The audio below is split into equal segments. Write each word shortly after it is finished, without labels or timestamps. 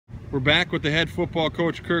We're back with the head football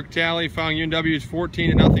coach, Kirk Talley, following UNW's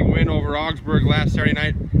 14-0 win over Augsburg last Saturday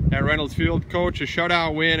night at Reynolds Field. Coach, a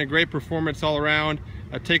shutout win, a great performance all around.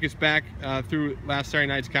 Take us back through last Saturday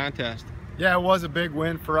night's contest. Yeah, it was a big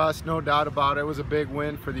win for us, no doubt about it. It was a big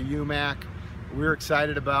win for the UMAC. We were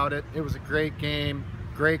excited about it. It was a great game,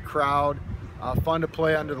 great crowd, fun to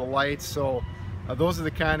play under the lights. So those are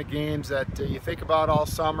the kind of games that you think about all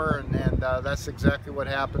summer, and that's exactly what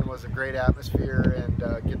happened. Was a great atmosphere and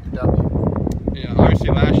get the W. Yeah, obviously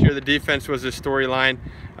last year the defense was a storyline,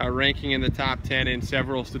 ranking in the top 10 in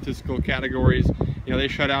several statistical categories. You know, they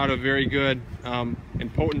shut out a very good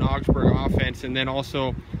and potent Augsburg offense, and then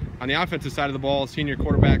also on the offensive side of the ball, senior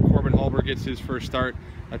quarterback Corbin Halber gets his first start.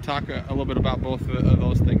 Talk a little bit about both of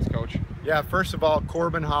those things, Coach. Yeah, first of all,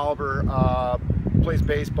 Corbin Halber plays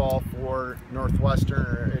baseball for Northwestern,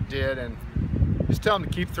 or it did, and just tell him to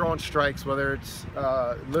keep throwing strikes, whether it's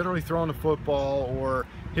literally throwing the football or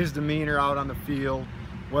his demeanor out on the field,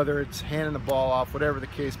 whether it's handing the ball off, whatever the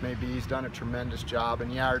case may be. He's done a tremendous job.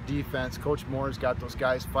 And yeah, our defense, Coach Moore's got those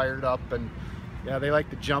guys fired up, and yeah, they like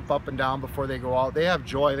to jump up and down before they go out. They have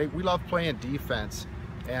joy. We love playing defense,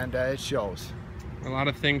 and it shows. A lot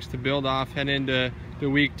of things to build off. Head into the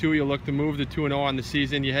week 2, you'll look to move to 2-0 on the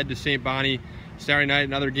season. You head to St. Bonnie Saturday night,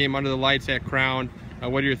 another game under the lights at Crown.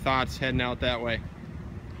 What are your thoughts heading out that way?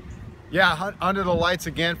 Yeah, under the lights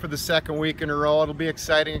again for the second week in a row. It'll be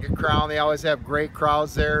exciting at Crown. They always have great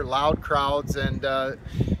crowds there, loud crowds, and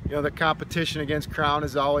you know, the competition against Crown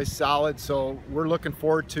is always solid. So we're looking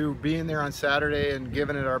forward to being there on Saturday and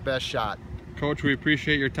giving it our best shot. Coach, we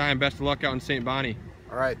appreciate your time. Best of luck out in St. Bonnie.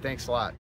 All right, thanks a lot.